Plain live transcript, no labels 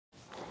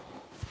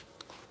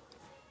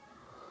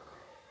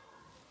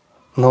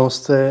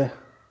Namaste,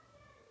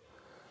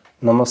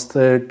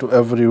 Namaste to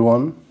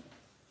everyone.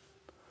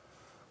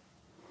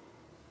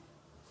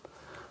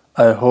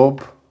 I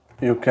hope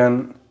you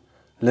can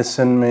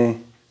listen me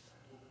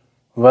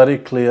very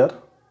clear.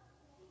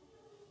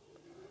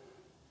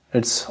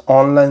 It's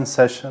online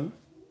session,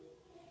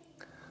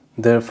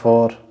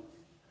 therefore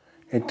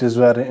it is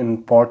very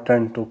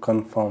important to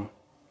confirm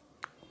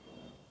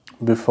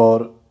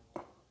before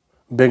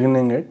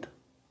beginning it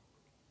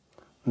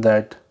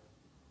that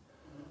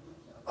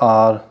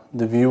are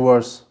the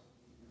viewers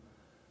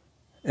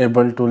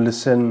able to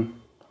listen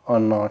or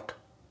not.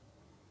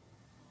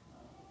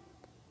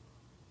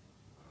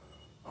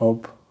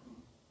 Hope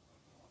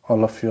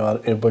all of you are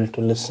able to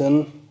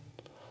listen.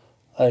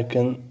 I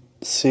can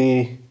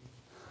see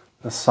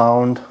the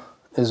sound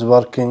is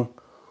working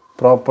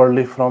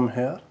properly from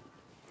here.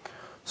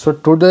 So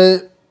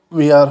today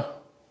we are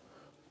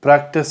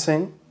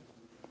practicing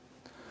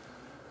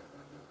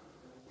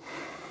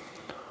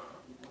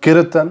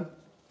Kirtan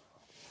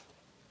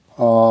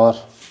or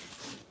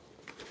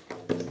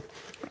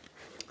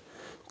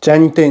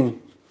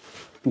chanting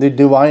the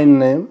divine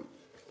name.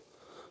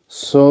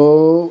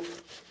 So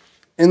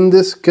in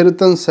this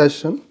Kirtan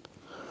session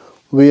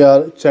we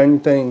are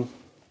chanting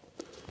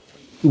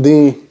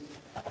the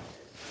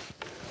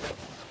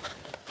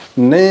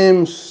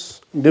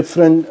names,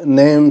 different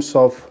names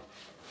of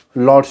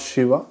Lord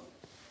Shiva,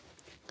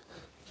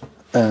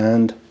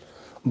 and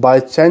by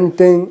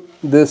chanting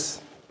these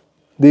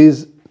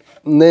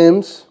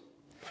names,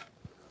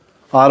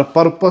 our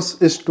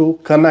purpose is to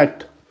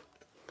connect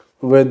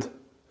with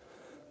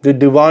the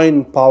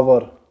divine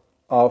power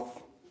of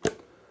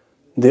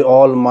the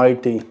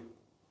Almighty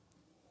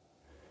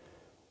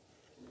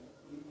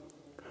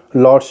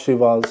Lord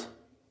Shiva's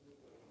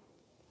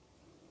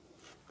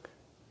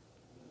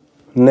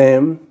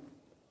name.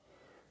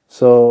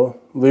 So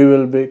we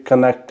will be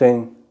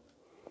connecting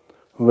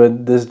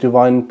with this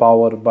divine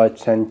power by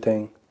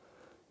chanting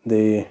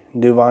the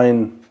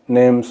divine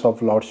names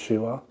of Lord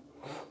Shiva.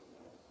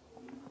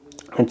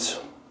 It's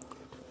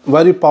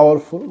very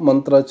powerful.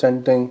 Mantra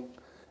chanting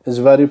is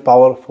very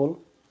powerful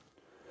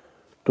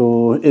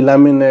to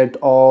eliminate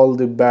all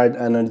the bad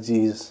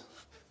energies,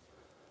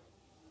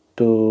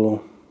 to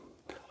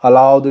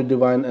allow the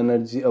divine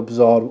energy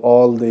absorb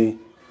all the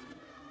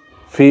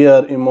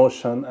fear,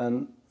 emotion,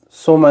 and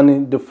so many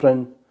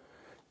different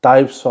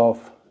types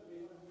of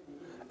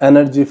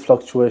energy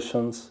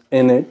fluctuations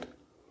in it,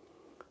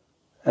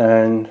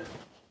 and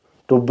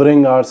to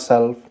bring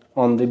ourselves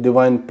on the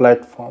divine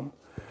platform.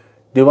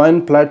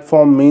 Divine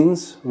platform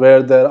means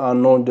where there are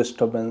no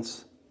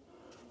disturbance,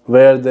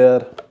 where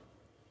there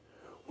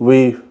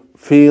we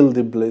feel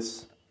the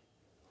bliss.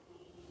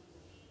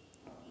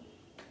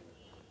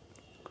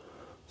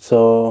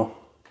 So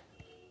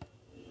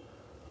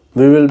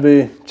we will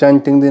be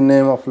chanting the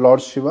name of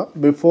Lord Shiva.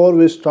 Before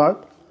we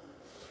start,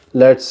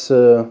 let's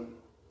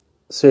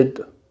sit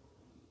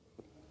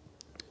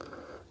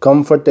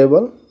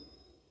comfortable.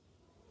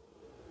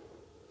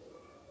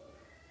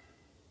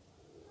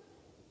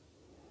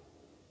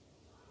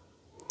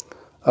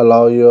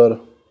 Allow your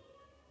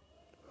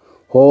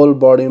whole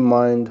body,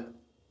 mind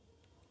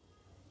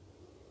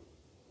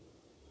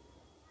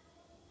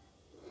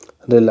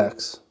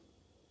relax.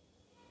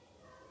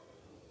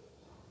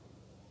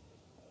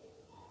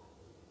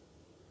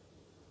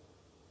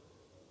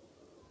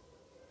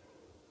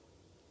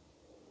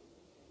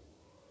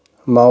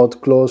 Mouth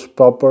closed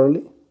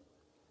properly.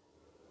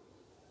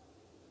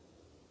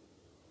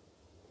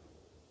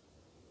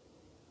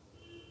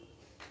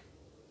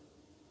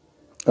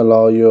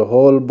 Allow your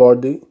whole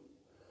body,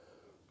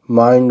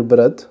 mind,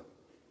 breath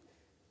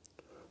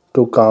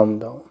to calm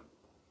down.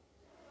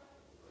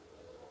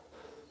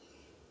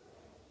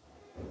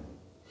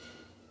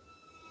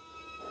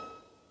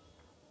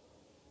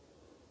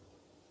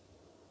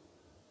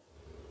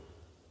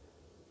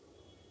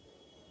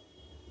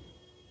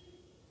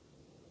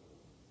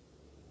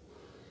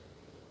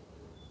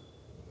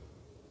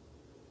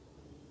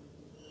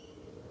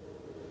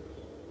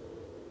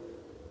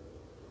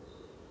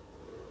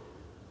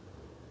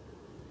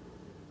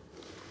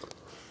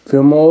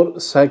 Few more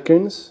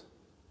seconds.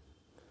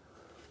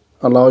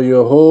 Allow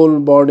your whole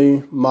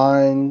body,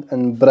 mind,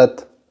 and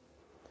breath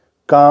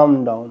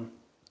calm down,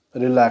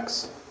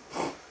 relax.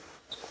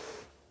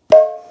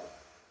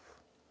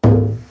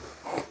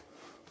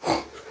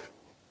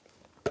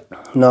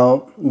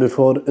 Now,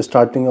 before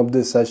starting of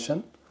this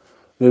session,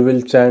 we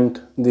will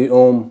chant the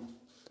Om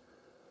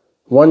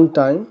one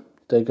time.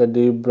 Take a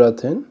deep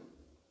breath in.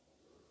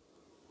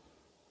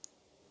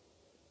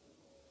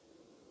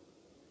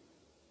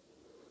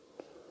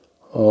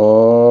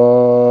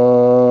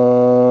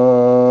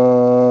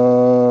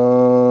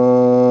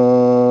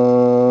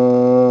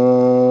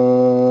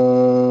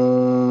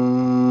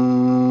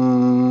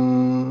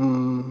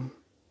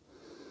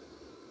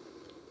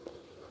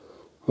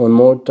 One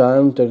more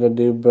time, take a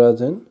deep breath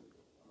in.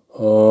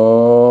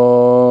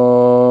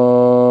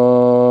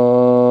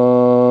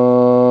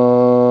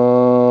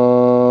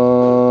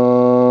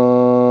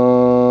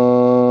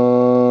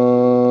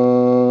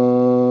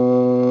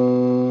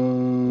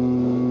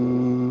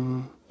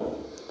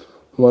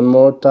 One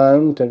more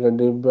time, take a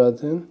deep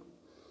breath in.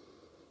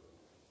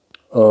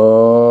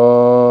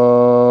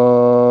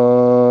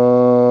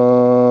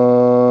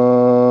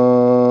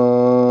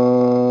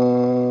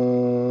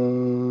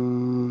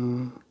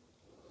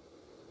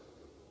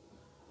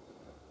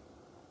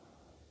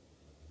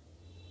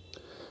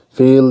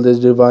 Feel this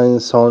divine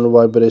sound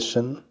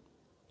vibration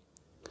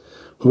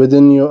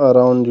within you,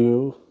 around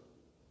you.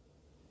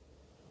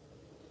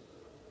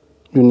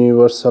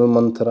 Universal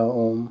mantra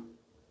Om.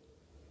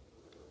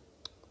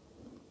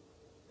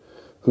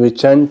 We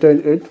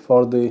chanted it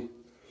for the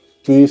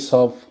peace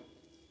of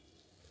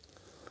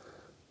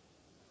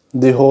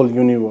the whole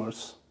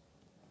universe,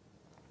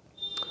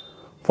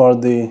 for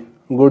the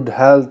good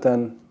health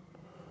and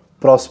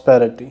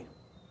prosperity.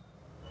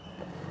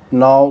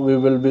 Now we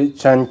will be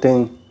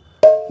chanting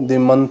the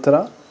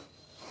mantra.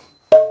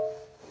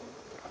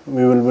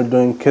 We will be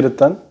doing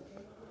kirtan.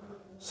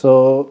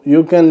 So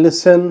you can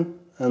listen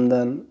and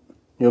then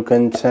you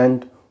can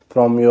chant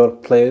from your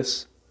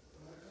place.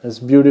 It's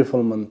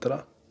beautiful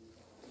mantra,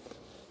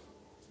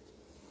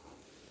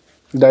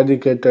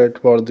 dedicated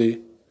for the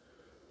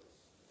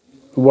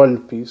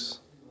world peace.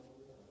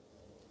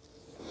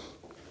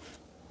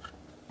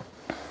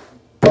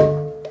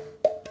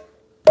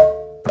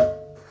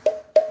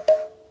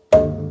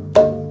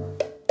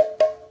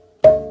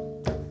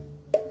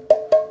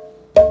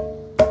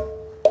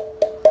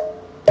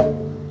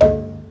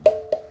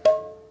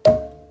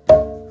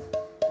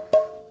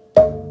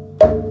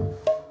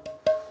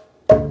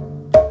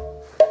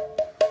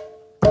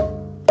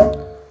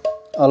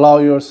 Allow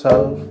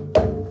yourself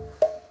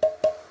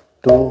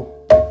to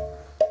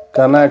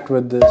connect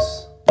with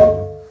this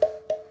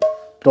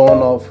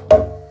tone of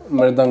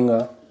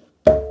mridanga.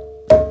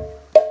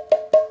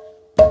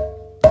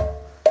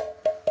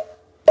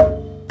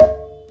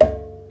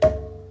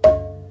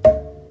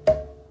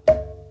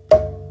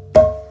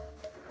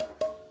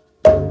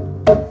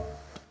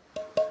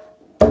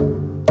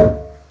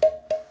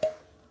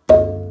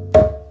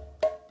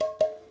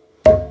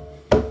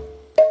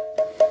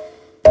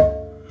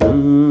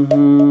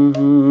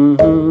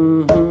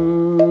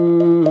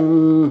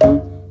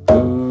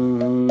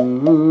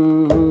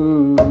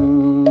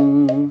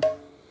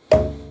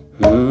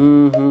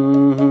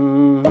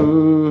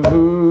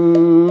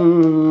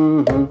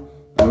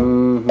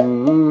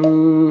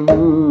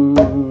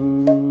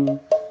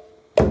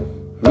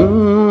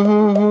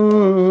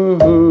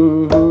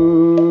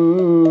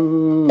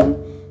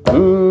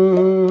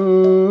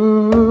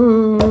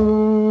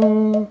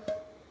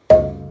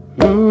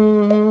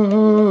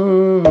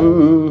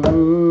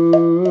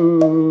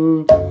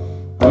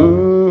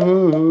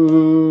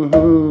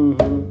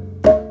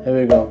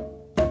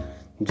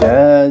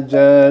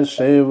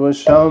 Shiva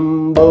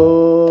Shambhu,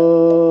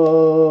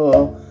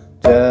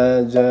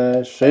 Jai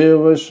Jai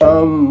Shiva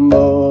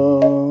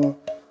Shambhu,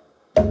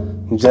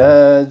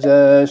 Jai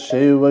Jai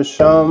Shiva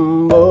Shambhu,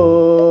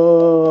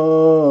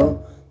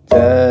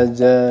 Jai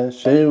Jai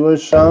Shiva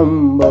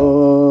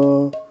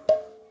Shambhu,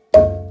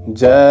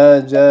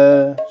 Jai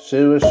Jai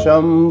Shiva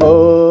Shambhu,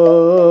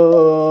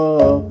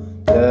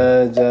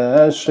 Jai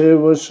Jai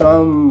Shiva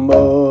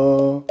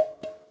Shambhu,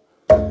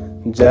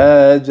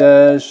 Jai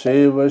Jai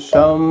Shiva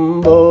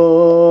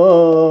Shambhu,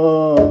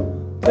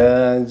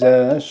 Jai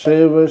Jai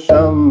Shiva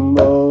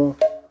Shambhu,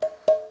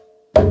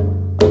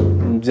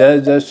 Jai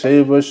Jai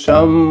Shiva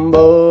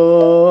Shambhu,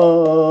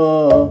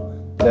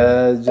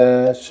 Jai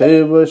Jai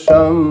Shiva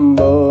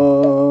Shambhu,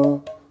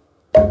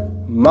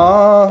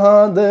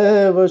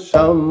 Mahadeva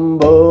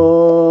Shambhu,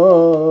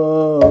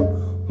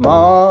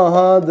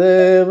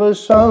 Mahadeva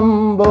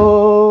Shambhu,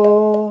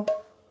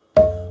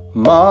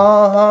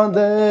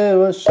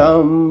 Mahadeva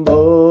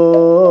Shambhu,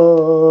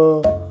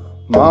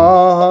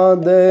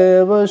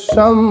 Mahadeva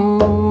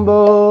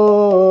Shambhu,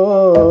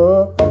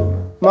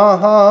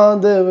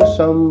 Mahadeva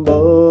Shambhu,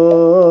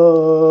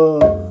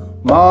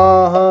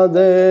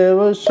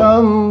 Mahadeva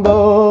Shambhu,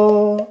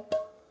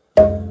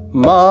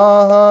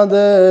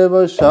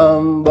 Mahadeva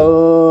Shambhu,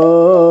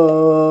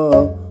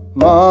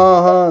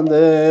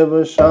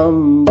 Mahadeva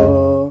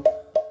Shambhu.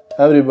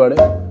 Everybody.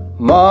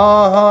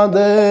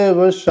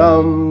 Mahadeva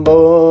Shambhu,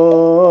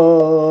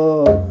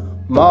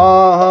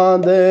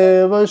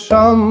 Mahadeva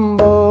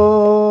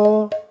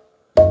Shambhu,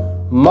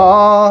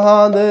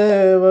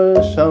 Mahadeva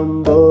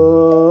Shambhu,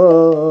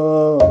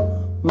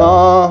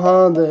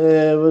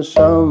 Mahadeva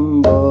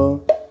Shambhu.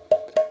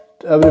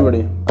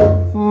 Everybody.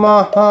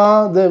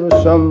 Mahadeva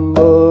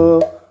Shambhu,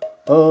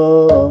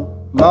 oh,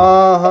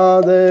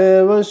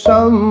 Mahadeva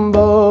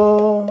Shambhu,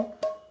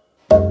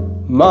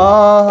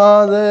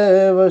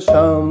 Mahadeva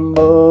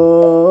Shambhu,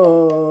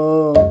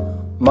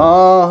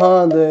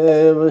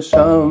 Mahadeva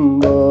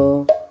Shambhu.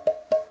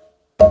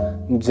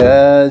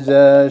 Jai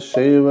Jai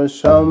Shiva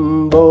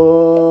Shambhu,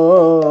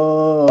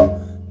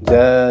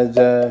 Jai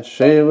Jai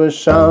Shiva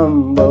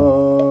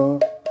Shambhu,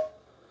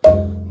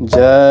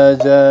 Jai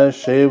Jai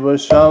Shiva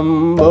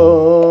Shambhu,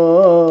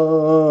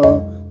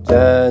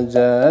 Jai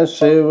Jai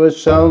Shiva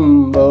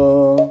Shambhu,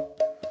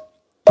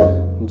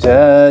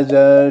 Jai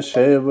Jai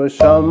Shiva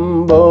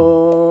Shambhu,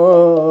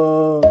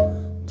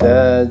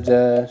 जय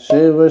जय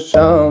शिव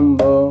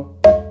शंभो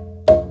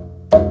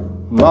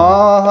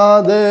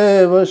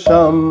महादेव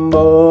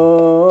शंभो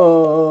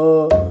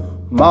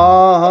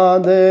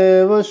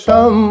महादेव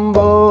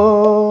शंभो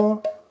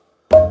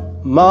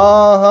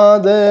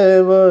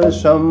महादेव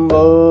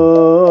शंभो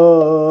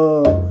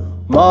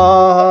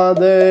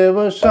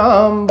महादेव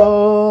शंभो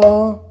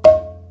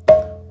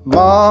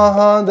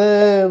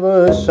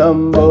महादेव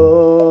शंभो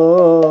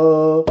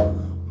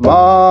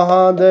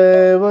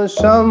महादेव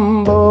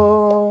शंभो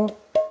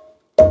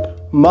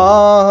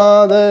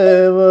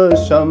महादेव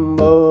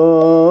शंभो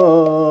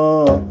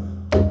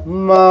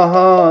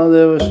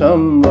महादेव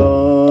शंभो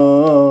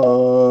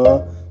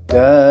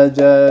जय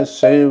जय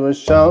शिव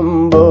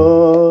शंभो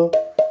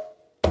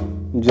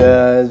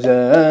जय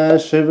जय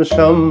शिव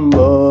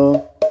शंभो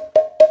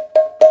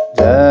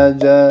जय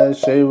जय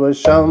शिव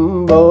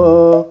शंभो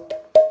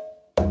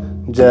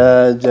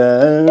जय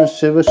जय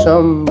शिव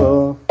शंभो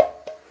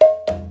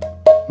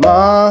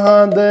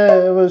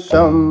महादेव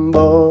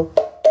शंभो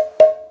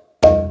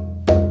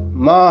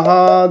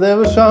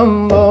महादेव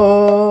शंभो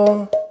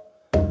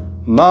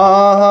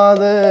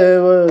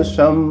महादेव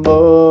शंभो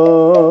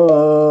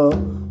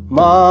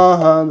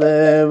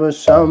महादेव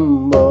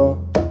शंभो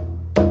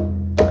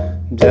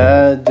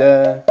जय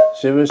जय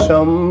शिव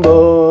शंभो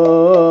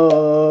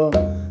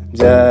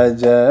जय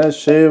जय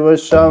शिव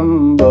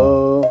शंभो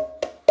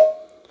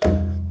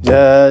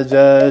जय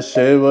जय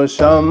शिव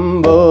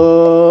शंभो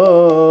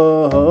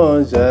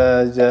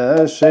जय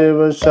जय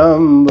शिव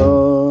शंभो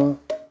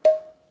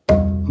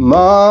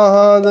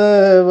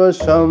महादेव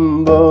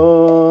शंभो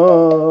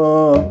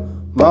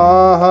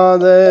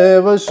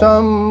महादेव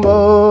शंभो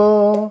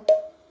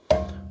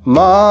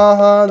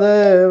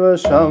महादेव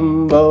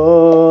शंभो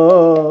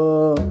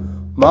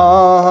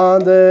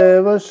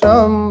महादेव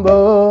शंभो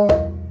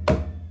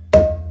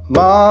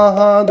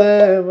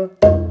महादेव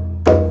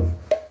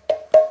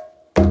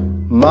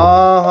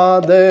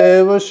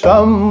महादेव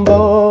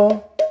शंभो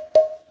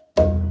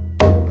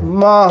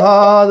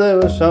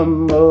महादेव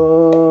शंभो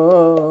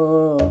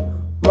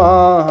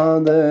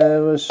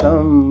महादेव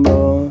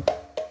शंभो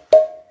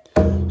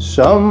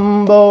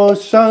शंभो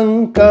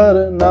शंकर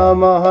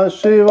नमः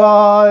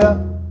शिवाय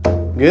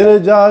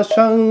गिरिजा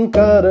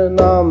शंकर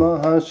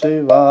नमः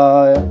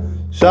शिवाय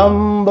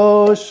शंभो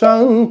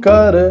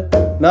शंकर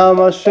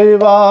नमः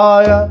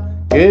शिवाय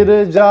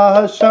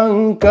गिरिजा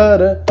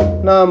शंकर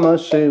नमः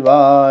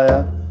शिवाय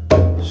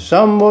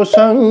शंभो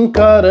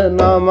शंकर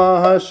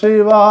नमः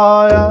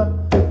शिवाय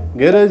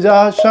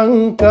गिरिजा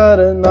शंकर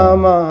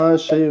नमः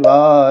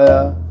शिवाय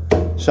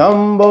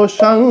शंभो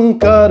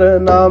शंकर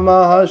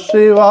नमः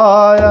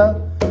शिवाय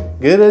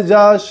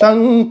गिरिजा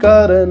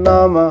शंकर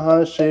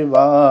नमः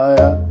शिवाय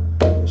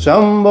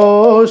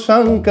शंभो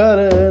शंकर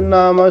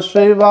नमः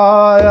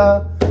शिवाय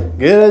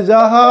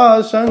गिरिजा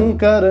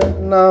शंकर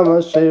नमः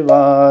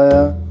शिवाय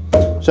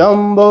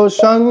शंभो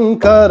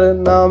शंकर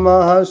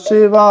नमः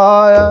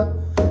शिवाय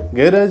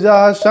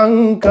गिरिजा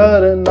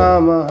शंकर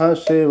नमः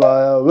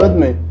शिवाय with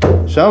me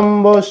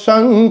शंभो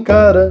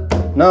शंकर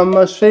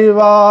नमः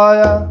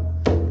शिवाय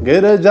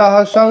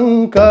गिरिजा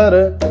शंकर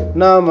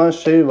नमः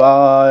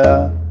शिवाय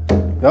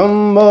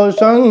शंभो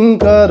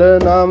शंकर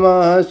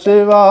नमः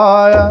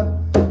शिवाय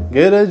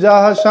गिरिजा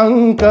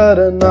शंकर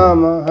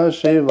नमः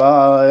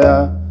शिवाय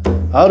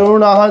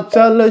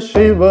अरुणाचल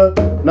शिव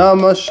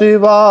नमः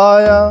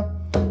शिवाय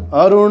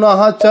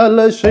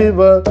अरुणाचल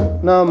शिव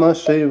नमः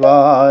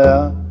शिवाय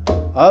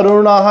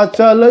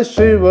अरुणाचल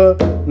शिव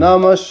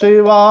नमः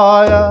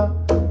शिवाय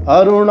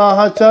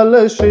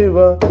अरुणाचल शिव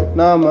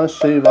नमः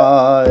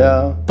शिवाय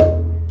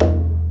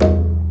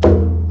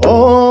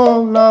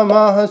ओम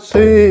नमः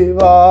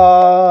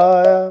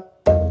शिवाय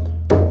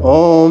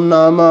ओम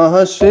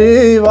नमः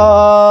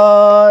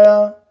शिवाय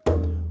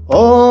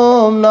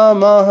ओम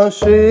नमः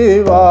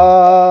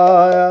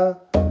शिवाय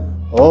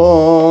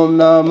ओम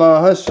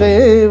नमः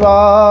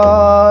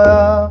शिवाय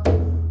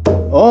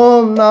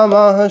ओम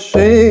नमः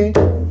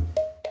शिवाय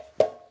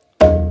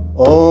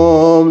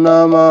ओम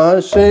नमः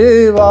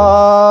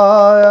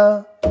शिवाय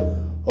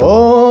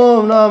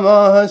ओम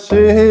नमः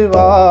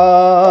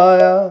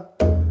शिवाय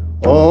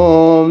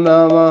ओम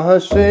नमः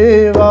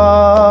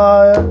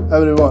शिवाय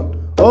everyone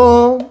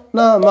ओम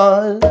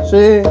नमः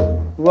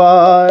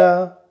शिवाय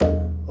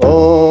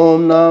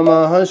ओम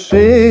नमः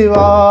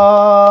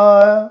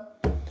शिवाय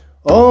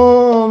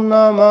ओम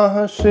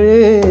नमः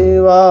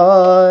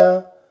शिवाय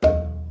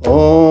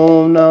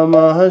ओम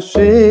नमः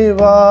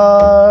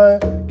शिवाय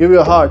give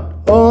your heart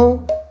ओम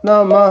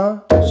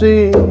नमः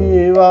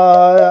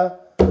शिवाय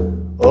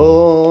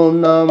ओम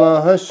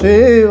नमः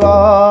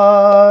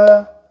शिवाय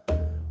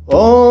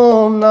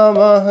ओम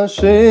नमः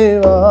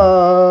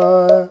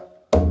शिवाय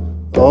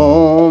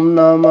ओम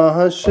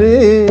नमः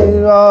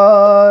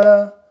शिवाय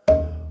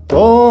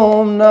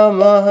ओम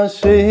नमः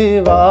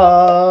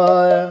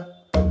शिवाय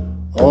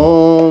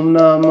ओम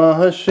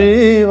नमः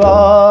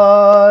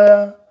शिवाय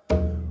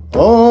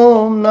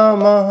ओम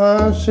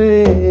नमः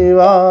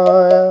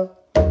शिवाय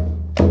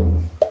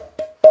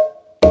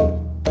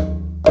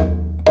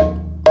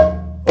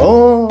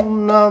ओम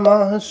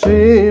नमः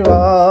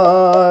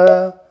शिवाय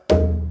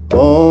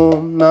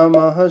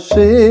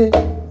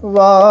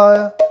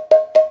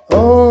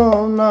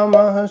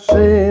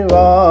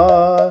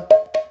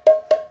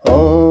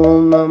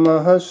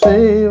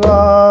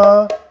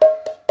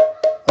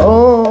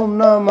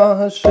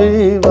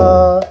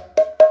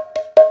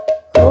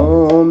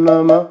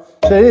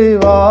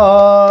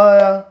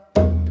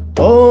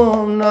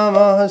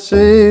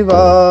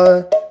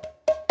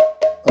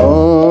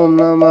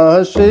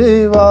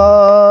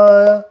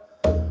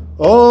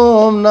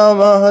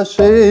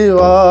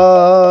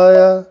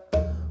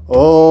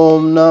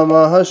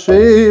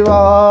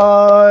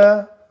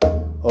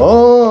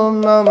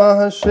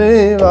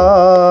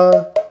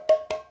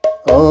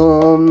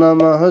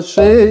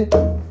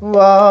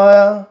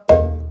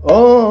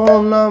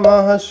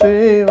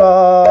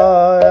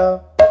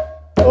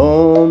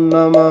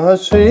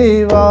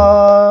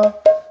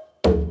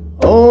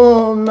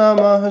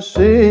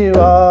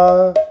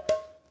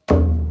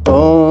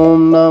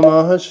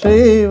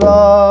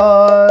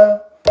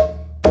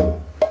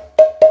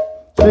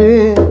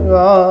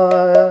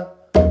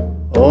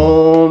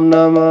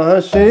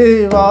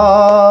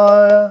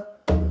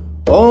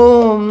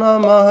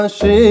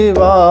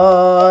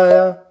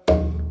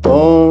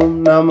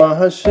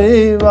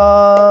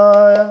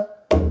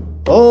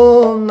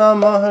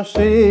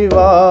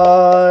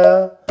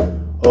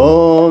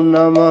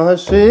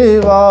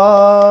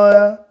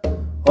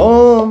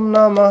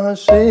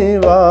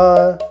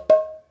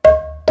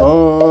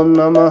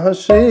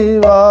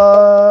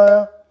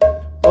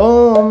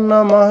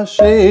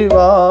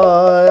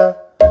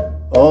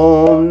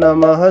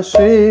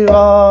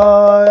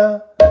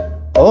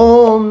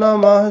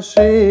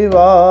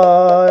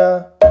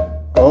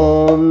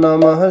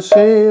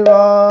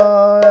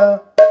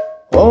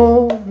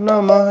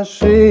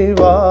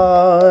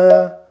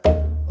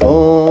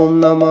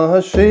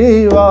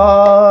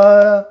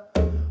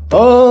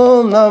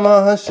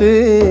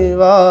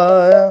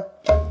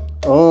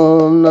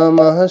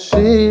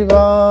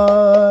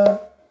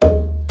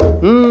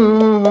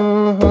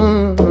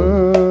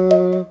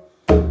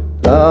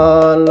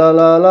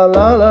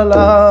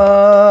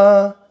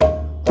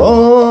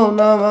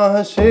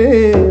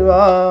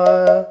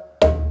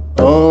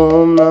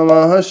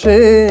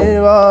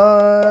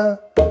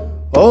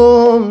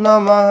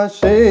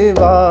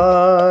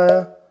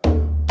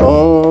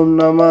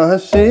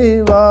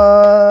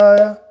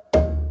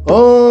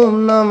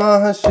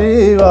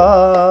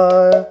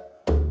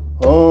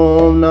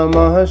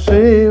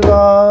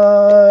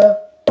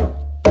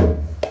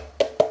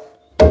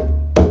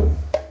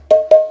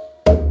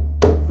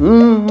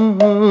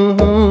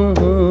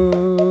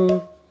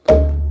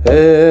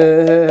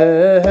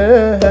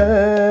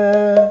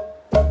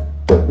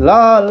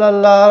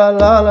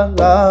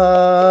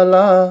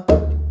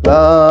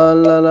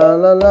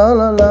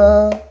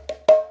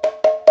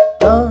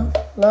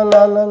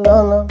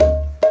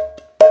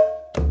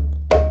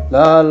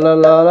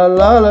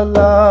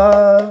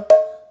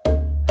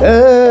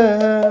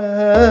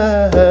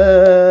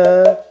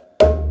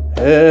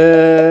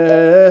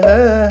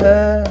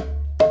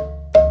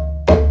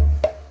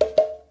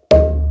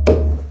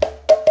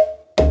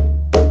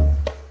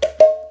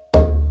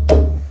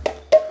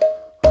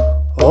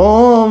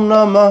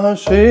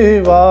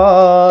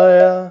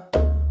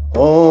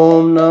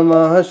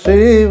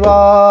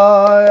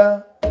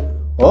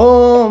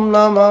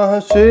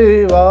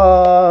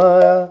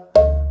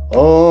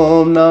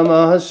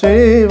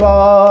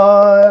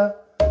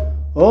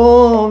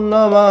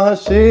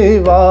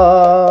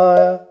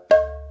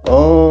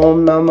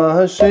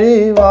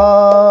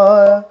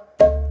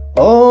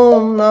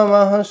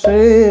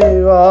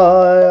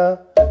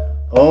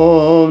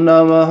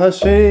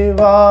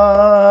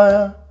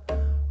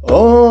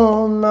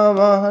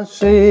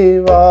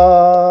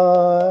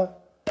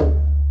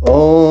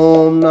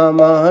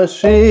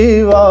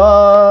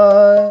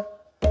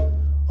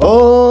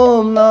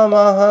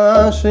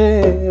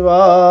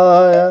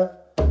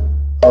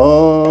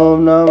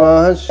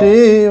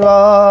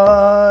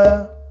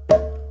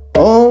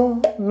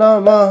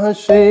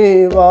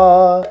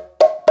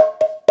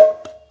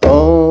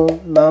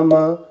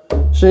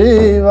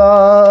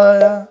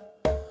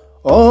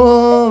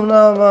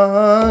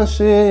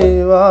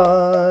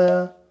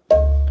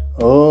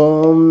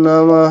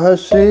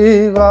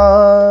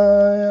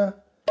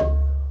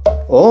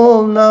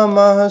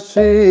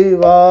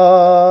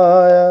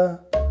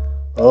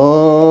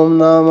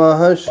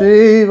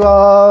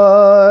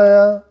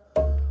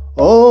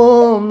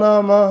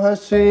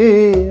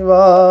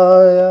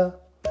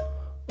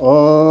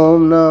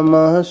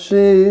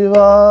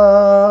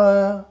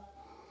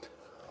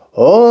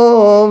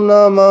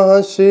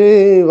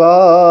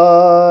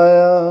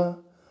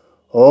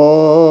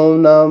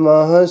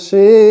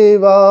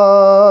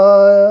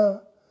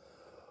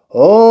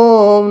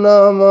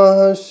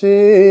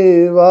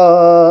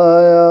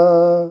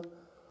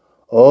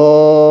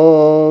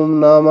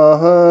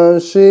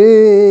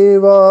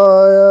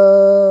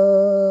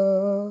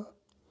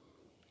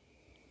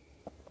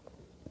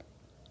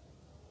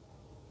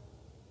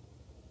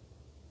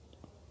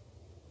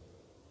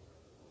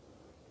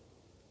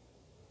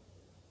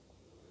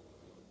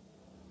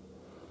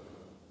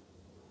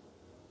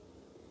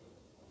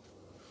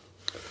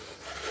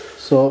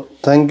So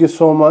thank you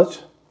so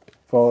much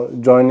for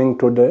joining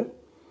today.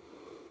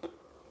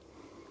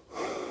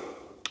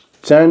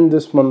 Chant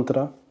this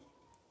mantra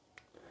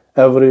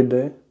every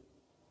day.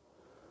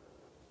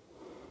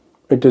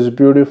 It is a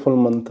beautiful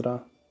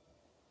mantra.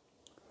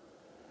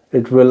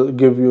 It will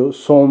give you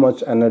so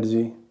much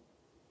energy.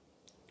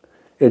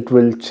 It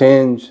will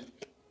change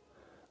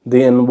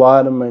the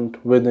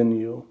environment within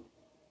you.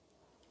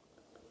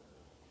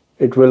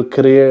 It will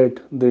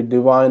create the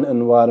divine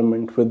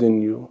environment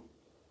within you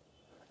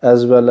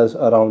as well as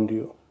around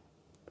you.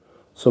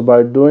 So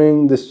by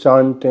doing this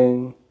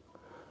chanting,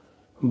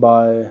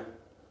 by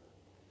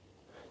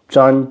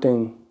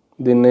chanting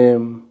the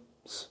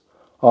names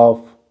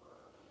of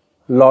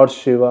Lord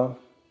Shiva,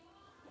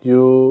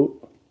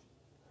 you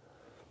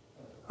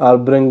are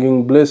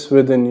bringing bliss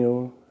within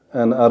you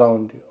and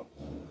around you.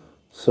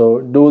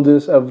 So do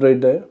this every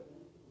day.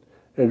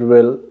 It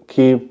will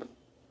keep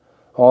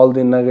all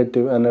the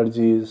negative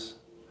energies,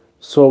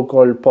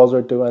 so-called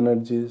positive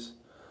energies,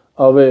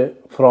 away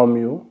from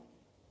you,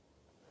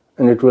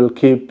 and it will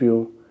keep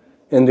you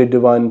in the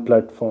divine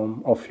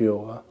platform of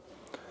yoga.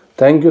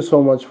 Thank you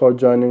so much for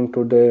joining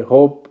today.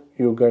 Hope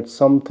you get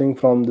something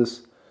from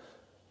this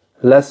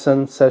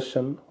lesson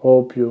session.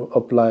 Hope you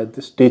apply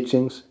these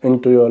teachings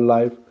into your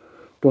life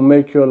to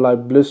make your life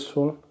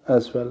blissful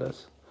as well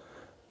as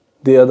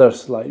the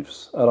others'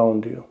 lives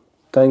around you.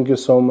 Thank you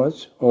so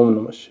much. Om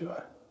Namah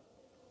Shivaya.